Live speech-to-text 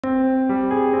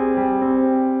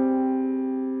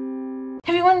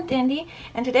everyone, Dandy,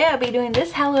 and today I'll be doing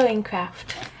this Halloween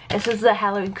craft. This is the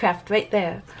Halloween craft right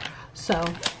there. So,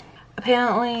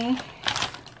 apparently,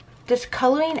 this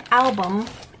coloring album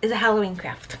is a Halloween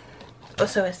craft. Or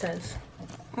so it says.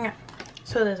 Yeah.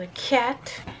 So there's a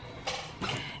cat,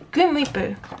 Grim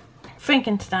Reaper,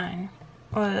 Frankenstein,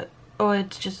 or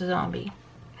it's just a zombie,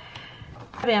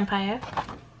 a vampire,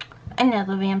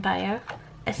 another vampire,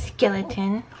 a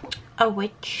skeleton, a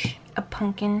witch, a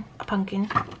pumpkin.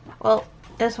 Well,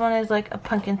 this one is like a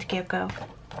pumpkin scarecrow.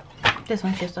 This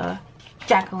one's just a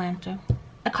jack-o'-lantern.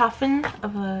 A coffin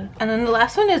of a... And then the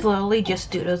last one is literally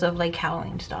just doodles of like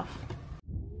Halloween stuff.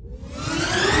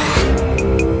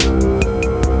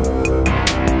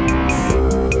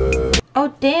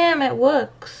 Oh damn, it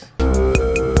works.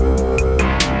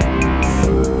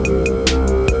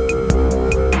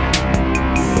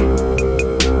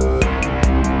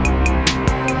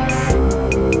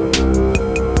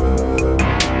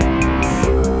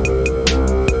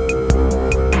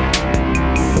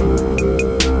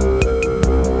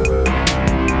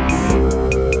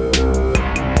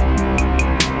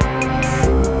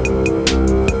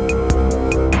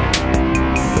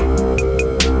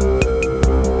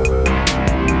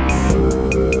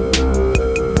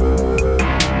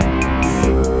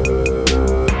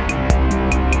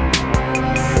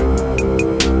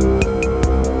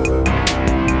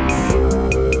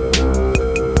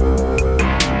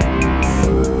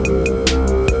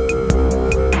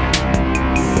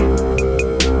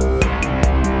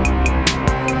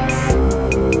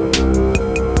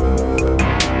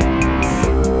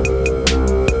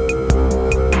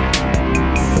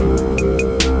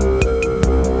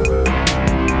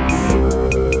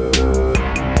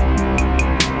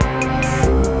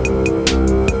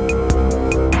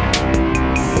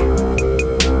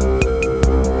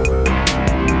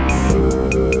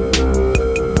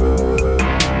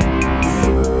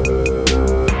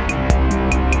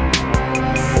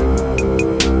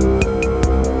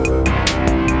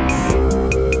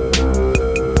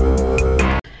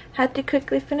 Had to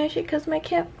quickly finish it because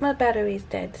my battery's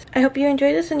dead. I hope you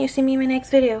enjoyed this and you see me in my next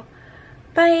video.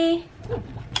 Bye!